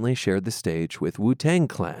recently shared the stage with Wu-Tang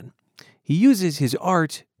Clan. He uses his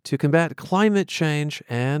art to combat climate change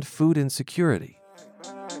and food insecurity.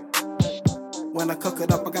 When I cook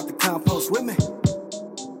it up, I got the compost with me.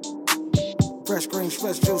 Fresh greens,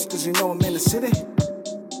 fresh juice, cause you know I'm in the city.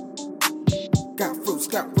 Got fruits,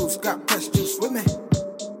 got fresh juice with me.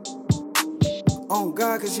 On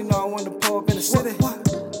God, cause you know I want to pull up in the city.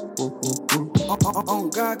 On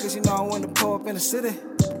God, cause you know I want to pull up in the city.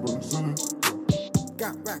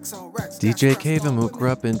 DJ Kavem, who grew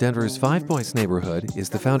up in Denver's Five Points neighborhood, is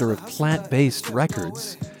the founder of Plant-Based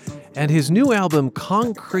Records. And his new album,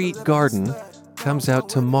 Concrete Garden, comes out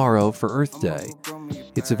tomorrow for Earth Day.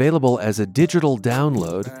 It's available as a digital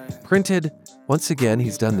download, printed, once again,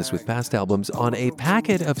 he's done this with past albums, on a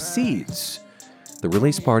packet of seeds. The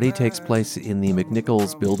release party takes place in the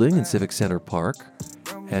McNichols Building in Civic Center Park.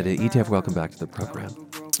 And Etef, welcome back to the program.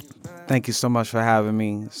 Thank you so much for having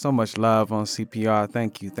me. So much love on CPR.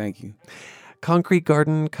 Thank you. Concrete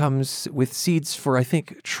Garden comes with seeds for, I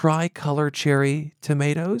think, tricolor cherry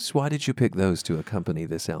tomatoes. Why did you pick those to accompany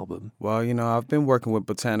this album? Well, I've been working with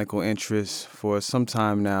botanical interests for some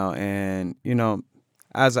time now. And,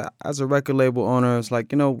 as a record label owner, it's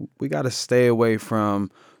like, we got to stay away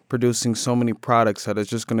from producing so many products that are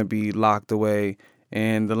just going to be locked away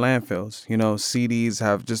in the landfills. CDs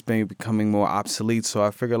have just been becoming more obsolete. So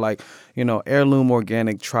I figure heirloom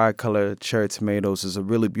organic tricolor cherry tomatoes is a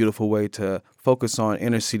really beautiful way to focus on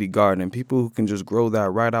inner city gardening. People who can just grow that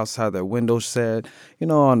right outside their window shed,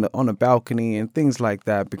 on the balcony and things like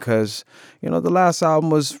that. Because, the last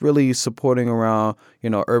album was really supporting around,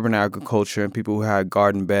 urban agriculture and people who had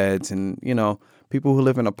garden beds and, people who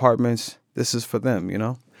live in apartments. This is for them,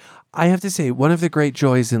 I have to say, one of the great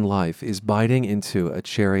joys in life is biting into a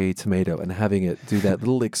cherry tomato and having it do that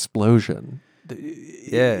little explosion.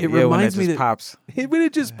 It reminds me that pops. When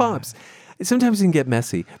it just pops. Sometimes it can get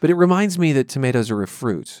messy, but it reminds me that tomatoes are a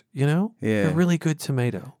fruit, Yeah. A really good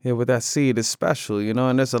tomato. Yeah, with that seed is special,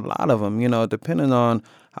 and there's a lot of them, depending on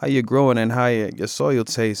how you're growing and how your soil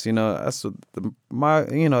tastes, that's that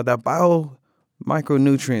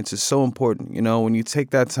micronutrients is so important. When you take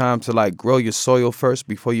that time to grow your soil first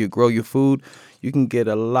before you grow your food, you can get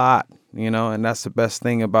a lot, and that's the best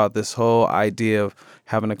thing about this whole idea of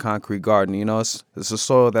having a concrete garden. It's a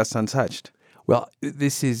soil that's untouched. Well,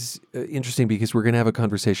 this is interesting because we're going to have a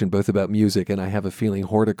conversation both about music and I have a feeling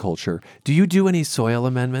horticulture. Do you do any soil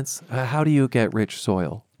amendments? How do you get rich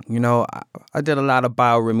soil? I did a lot of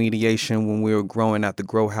bioremediation when we were growing at the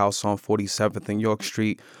Grow House on 47th and York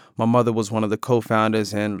Street. My mother was one of the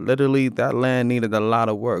co-founders, and literally that land needed a lot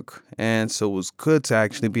of work. And so it was good to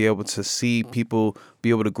actually be able to see people be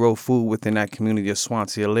able to grow food within that community of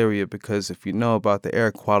Swansea, Elyria, because if you know about the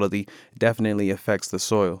air quality, it definitely affects the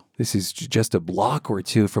soil. This is just a block or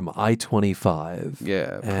two from I-25.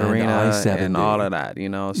 Yeah, and Purina I-70. and all of that,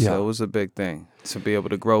 so It was a big thing. to be able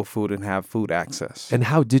to grow food and have food access. And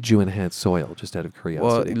how did you enhance soil, just out of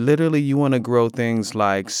curiosity? Well, literally, you want to grow things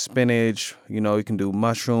like spinach. You know, you can do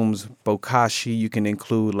mushrooms, bokashi. You can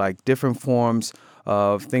include like different forms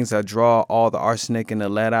of things that draw all the arsenic and the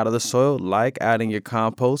lead out of the soil, like adding your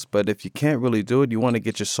compost. But if you can't really do it, you want to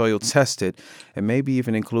get your soil tested and maybe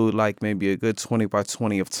even include like maybe a good 20 by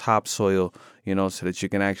 20 of topsoil, you know, so that you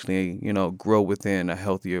can actually, you know, grow within a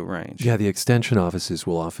healthier range. Yeah, the extension offices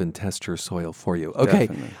will often test your soil for you. Okay.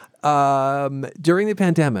 During the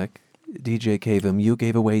pandemic, DJ Cavem, you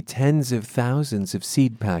gave away tens of thousands of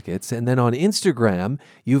seed packets, and then on Instagram,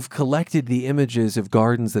 you've collected the images of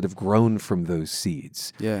gardens that have grown from those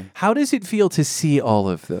seeds. Yeah. How does it feel to see all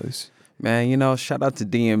of those? Man, you know, shout out to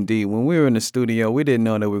DMD. When we were in the studio, we didn't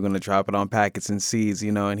know that we were going to drop it on Packets and Seeds,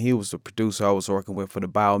 you know, and he was the producer I was working with for the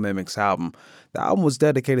Biomimics album. The album was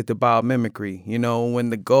dedicated to biomimicry, you know, when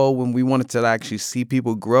we wanted to actually see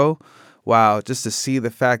people grow. Wow, just to see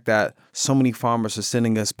the fact that so many farmers are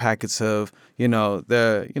sending us packets of,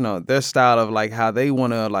 their style of like how they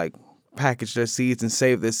want to like package their seeds and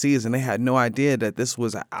save their seeds, and they had no idea that this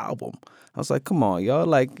was an album. I was like, come on, y'all,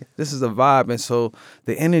 like this is a vibe. And so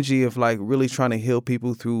the energy of like really trying to heal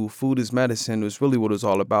people through food as medicine was really what it was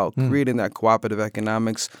all about. Creating that cooperative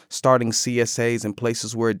economics, starting CSAs in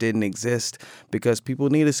places where it didn't exist, because people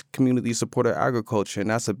need a community-supported agriculture, and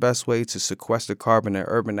that's the best way to sequester carbon in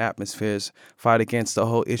urban atmospheres, fight against the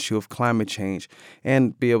whole issue of climate change,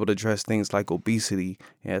 and be able to address things like obesity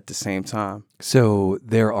at the same time. So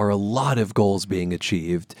there are a lot of goals being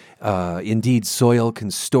achieved. Indeed, soil can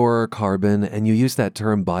store carbon, and you use that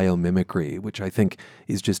term biomimicry, which I think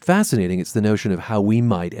is just fascinating. It's the notion of how we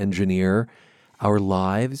might engineer our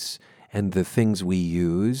lives and the things we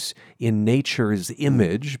use in nature's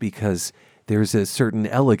image, because there's a certain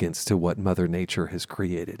elegance to what Mother Nature has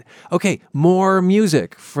created. Okay, more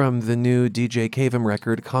music from the new DJ Cavem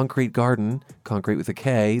record, Concrete Garden, concrete with a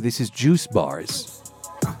K. This is Juice Bars.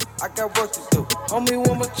 I got work to do. Homie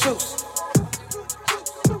want my juice.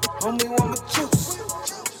 Homie want my juice.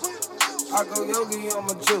 I go yogi on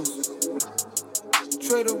my juice.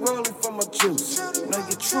 Trade a rolling for my juice. Know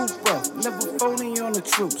your truth, bro. Never phony on the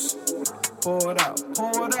troops. Pour it out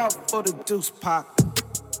for the deuce pop.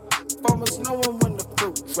 Farmers knowin' when the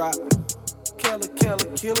fruit drop.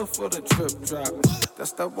 Killer for the drip drop.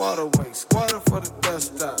 That's that waterway. Squatter for the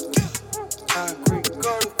desktop. Concrete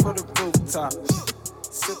garden for the rooftop.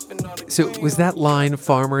 So was that line,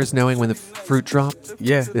 farmers knowing when the fruit dropped?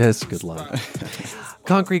 Yeah. That's a good line.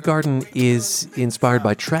 Concrete Garden is inspired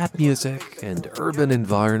by trap music and urban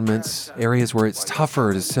environments, areas where it's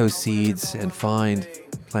tougher to sow seeds and find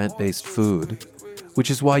plant-based food,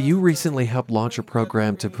 which is why you recently helped launch a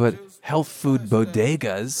program to put health food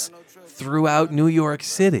bodegas throughout New York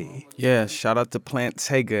City. Yeah, shout out to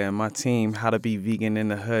Plantega and my team, How to Be Vegan in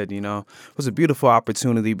the Hood, you know. It was a beautiful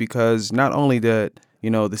opportunity because not only did,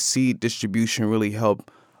 the seed distribution really help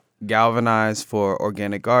galvanize for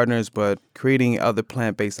organic gardeners, but creating other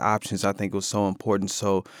plant-based options I think was so important.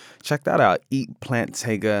 So check that out,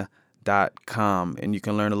 eatplantega.com, and you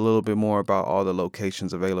can learn a little bit more about all the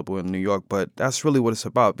locations available in New York. But that's really what it's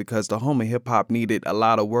about, because the home of hip-hop needed a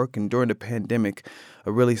lot of work, and during the pandemic,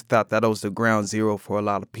 I really thought that was the ground zero for a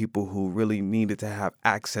lot of people who really needed to have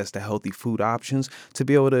access to healthy food options to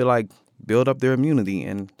be able to build up their immunity.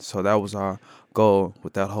 And so that was our goal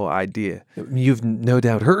with that whole idea. You've no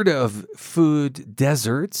doubt heard of food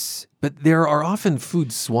deserts, but there are often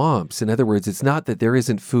food swamps. In other words, it's not that there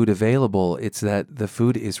isn't food available, it's that the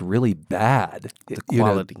food is really bad. The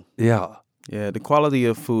quality. Yeah. Yeah, the quality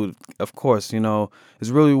of food, of course,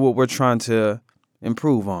 is really what we're trying to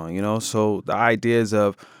improve on, So the ideas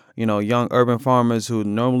of, young urban farmers who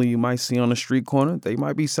normally you might see on the street corner, they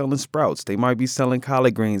might be selling sprouts, they might be selling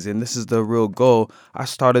collard greens, and this is the real goal. I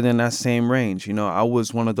started in that same range. I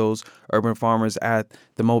was one of those urban farmers at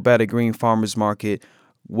the Mobetta Green Farmers Market,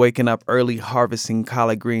 waking up early, harvesting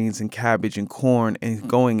collard greens and cabbage and corn, and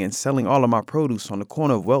going and selling all of my produce on the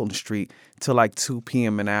corner of Welton Street till 2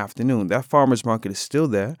 p.m. in the afternoon. That farmer's market is still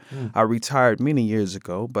there. I retired many years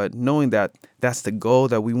ago, but knowing that that's the goal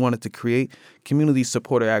that we wanted to create,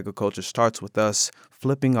 community-supported agriculture starts with us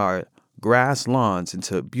flipping our grass lawns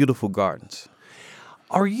into beautiful gardens.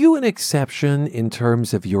 Are you an exception in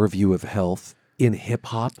terms of your view of health in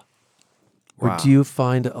hip-hop? Or do you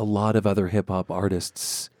find a lot of other hip-hop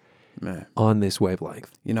artists on this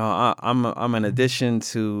wavelength? I'm an addition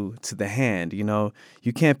to the hand. You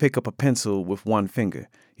can't pick up a pencil with one finger,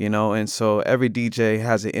 and so every DJ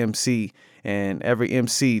has an MC, and every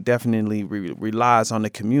MC definitely relies on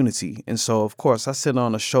the community. And so, of course, I sit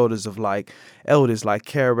on the shoulders of elders like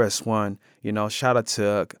KRS-One, shout out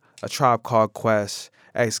to A Tribe Called Quest,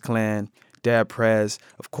 X-Clan, Dad Prez,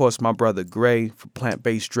 of course my brother Gray for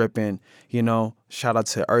Plant-Based Dripping, shout out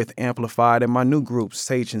to Earth Amplified and my new group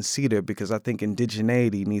Sage and Cedar, because I think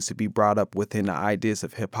indigeneity needs to be brought up within the ideas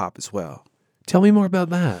of hip-hop as well. Tell me more about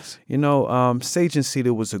that. Sage and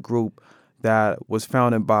Cedar was a group that was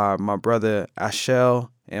founded by my brother Ashel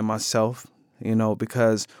and myself,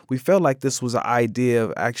 because we felt like this was an idea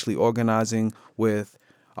of actually organizing with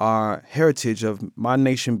our heritage of my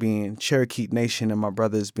nation being Cherokee Nation and my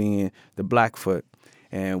brothers being the Blackfoot.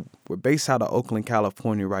 And we're based out of Oakland,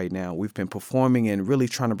 California right now. We've been performing and really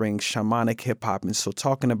trying to bring shamanic hip-hop. And so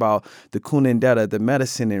talking about the Kunindeta, the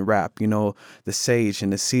medicine in rap, the sage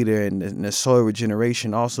and the cedar and the soil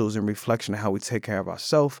regeneration also is in reflection of how we take care of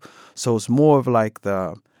ourselves. So it's more of like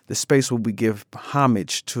the space where we give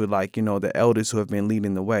homage to the elders who have been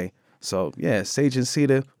leading the way. So, yeah, Sage and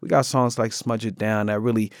Cedar, we got songs like Smudge It Down that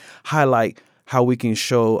really highlight how we can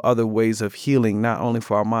show other ways of healing, not only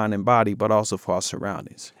for our mind and body, but also for our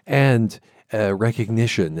surroundings. And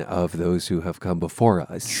recognition of those who have come before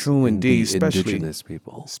us. True indeed, especially indigenous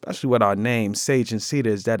people. Especially with our name, Sage and Cedar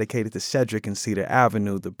is dedicated to Cedric and Cedar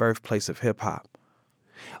Avenue, the birthplace of hip-hop.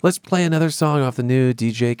 Let's play another song off the new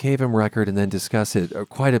DJ Kavem record and then discuss it.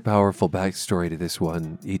 Quite a powerful backstory to this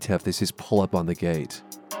one. Etef, this is Pull Up on the Gate.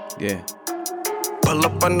 Yeah. Pull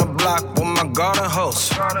up on the block with my garden hose.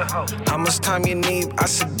 How much time you need? I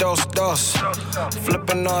said dose.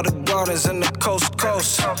 Flipping all the gardens in the coast.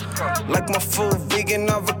 Like my full vegan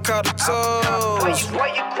avocado toast. Why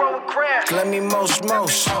you growing crab? Let me most.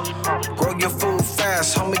 Grow your food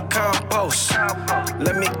fast, homie, compost.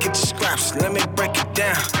 Let me get your scraps, let me break it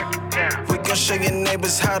down. We gon' show your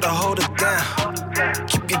neighbors how to hold it down.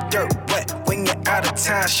 Keep your dirt wet when you're out of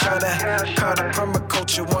town. Show that call the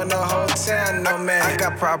permaculture, want the whole town. No man, I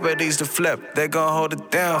got properties to flip, they gon' hold it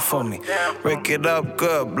down for me. Break it up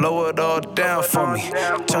good, blow it all down for me.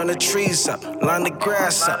 Turn the trees up, line the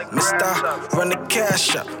grass up, mister. Run the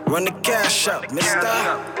cash up, mister.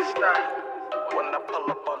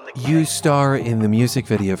 You star in the music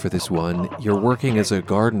video for this one. You're working as a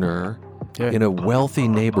gardener in a wealthy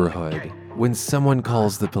neighborhood when someone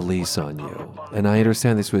calls the police on you. And I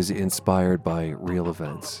understand this was inspired by real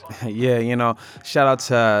events. Yeah, shout out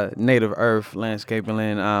to Native Earth Landscaping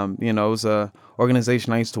Land. It was a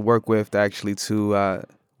organization I used to work with actually to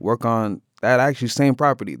work on that actually same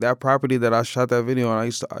property. That property that I shot that video on, I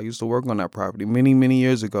used to work on that property many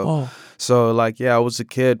years ago. Oh. So I was a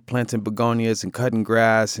kid planting begonias and cutting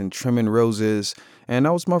grass and trimming roses. And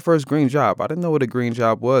that was my first green job. I didn't know what a green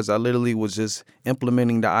job was. I literally was just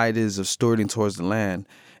implementing the ideas of stewarding towards the land.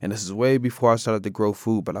 And this is way before I started to grow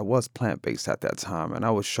food, but I was plant-based at that time. And I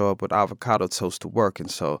would show up with avocado toast to work. And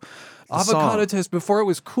so avocado toast before it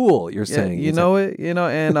was cool, you're saying.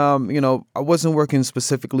 I wasn't working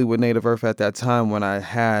specifically with Native Earth at that time when I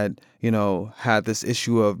had this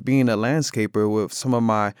issue of being a landscaper with some of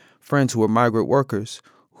my friends who were migrant workers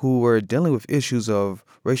who were dealing with issues of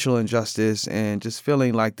racial injustice and just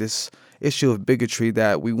feeling like this issue of bigotry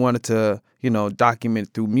that we wanted to,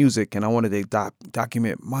 document through music. And I wanted to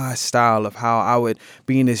document my style of how I would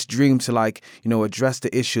be in this dream to address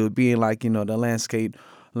the issue of being the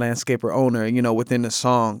landscaper owner, within the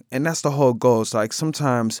song. And that's the whole goal. It's like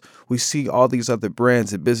sometimes we see all these other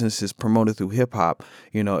brands and businesses promoted through hip hop.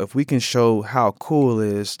 If we can show how cool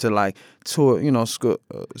it is to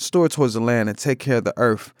store towards the land and take care of the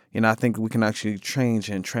earth, I think we can actually change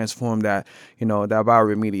and transform that, that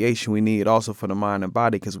bioremediation we need also for the mind and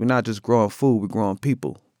body, because we're not just growing food, we're growing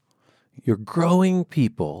people. You're growing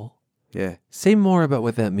people. Yeah. Say more about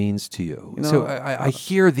what that means to you. So I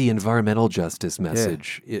hear the environmental justice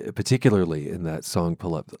message, particularly in that song,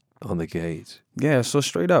 Pull Up on the Gate. Yeah, so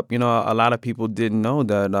straight up, a lot of people didn't know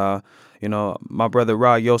that, my brother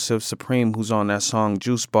Ra Yosef Supreme, who's on that song,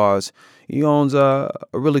 Juice Bars, he owns a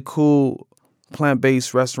really cool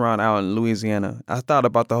plant-based restaurant out in Louisiana. I thought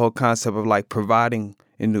about the whole concept of providing,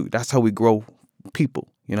 that's how we grow people.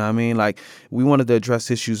 You know what I mean? We wanted to address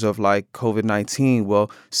issues of COVID-19. Well,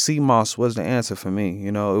 sea moss was the answer for me.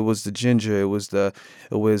 It was the ginger, it was the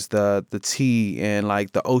tea and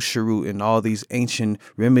the osha root and all these ancient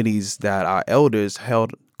remedies that our elders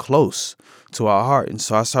held close to our heart. And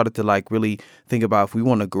so I started to really think about, if we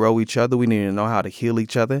want to grow each other, we need to know how to heal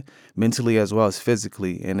each other mentally as well as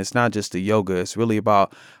physically. And it's not just the yoga. It's really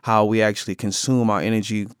about how we actually consume our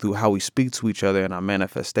energy through how we speak to each other and our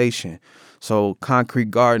manifestation. So Concrete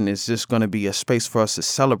Garden is just going to be a space for us to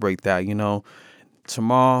celebrate that.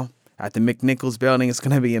 Tomorrow at the McNichols building, it's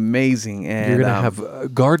going to be amazing. And you're going to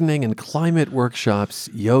have gardening and climate workshops,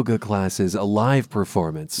 yoga classes, a live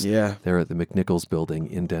performance. Yeah. There at the McNichols building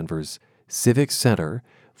in Denver's Civic Center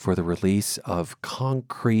for the release of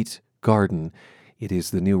Concrete Garden. It is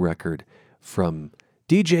the new record from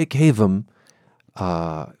DJ Kavum,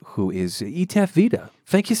 who is Etef Vida.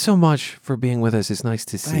 Thank you so much for being with us. It's nice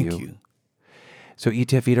to see you. Thank you. So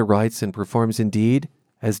Etef Vida writes and performs indeed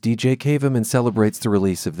as DJ Kavum and celebrates the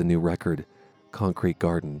release of the new record, Concrete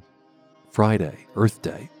Garden, Friday, Earth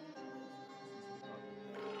Day.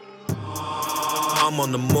 I'm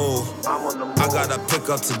on the move. I gotta pick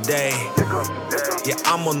up today. Yeah,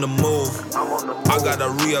 I'm on the move. I gotta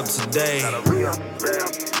re-up today.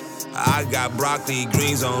 I got broccoli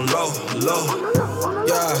greens on low.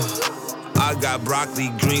 Yeah. I got broccoli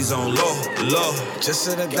greens on low. Just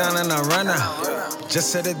sit it down and I run out.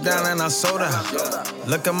 Just sit it down and I soda.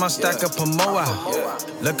 Look at my stack of Pomoa.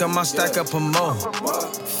 Look at my stack of Pomo.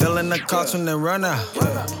 Filling the carts when they run out.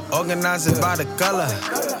 Organize it by the color.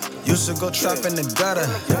 Used to go trap in the gutter.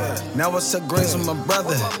 Now it's a graze with my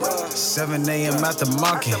brother. 7 a.m. at the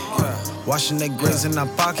market. Washing their grains in our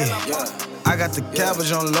pocket. I got the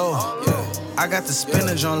cabbage on low. I got the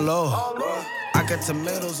spinach on low. I got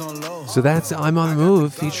tomatoes on low. So that's I'm on the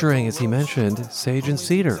Move, featuring, as he mentioned, Sage and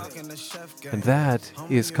Cedar. And that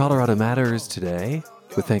is Colorado Matters today,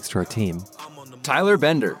 with thanks to our team. Tyler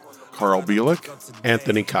Bender, Carl Bielik,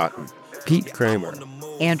 Anthony Cotton, Pete Kramer,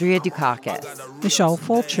 Andrea Dukakis, Michelle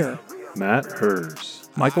Fulcher, Matt Hers,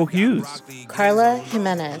 Michael Hughes, Carla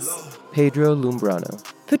Jimenez, Pedro Lumbrano,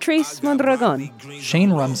 Patrice Mondragon,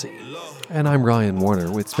 Shane Rumsey. And I'm Ryan Warner,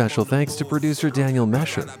 with special thanks to producer Daniel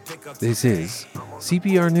Mesher. This is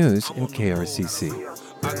CPR News and KRCC.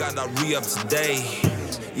 I gotta re-up today.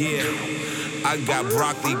 Yeah, I got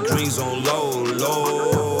broccoli greens on low.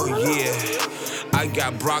 Yeah, I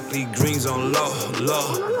got broccoli greens on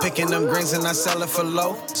low. Picking them greens and I sell it for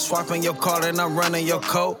low. Swapping your card and I'm running your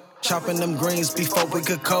coat. Chopping them greens before we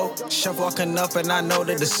could coat. Chef walking up and I know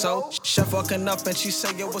that it's so. Chef walking up and she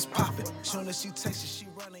say, yo, what's poppin'? Soon as she takes it, she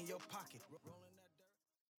running.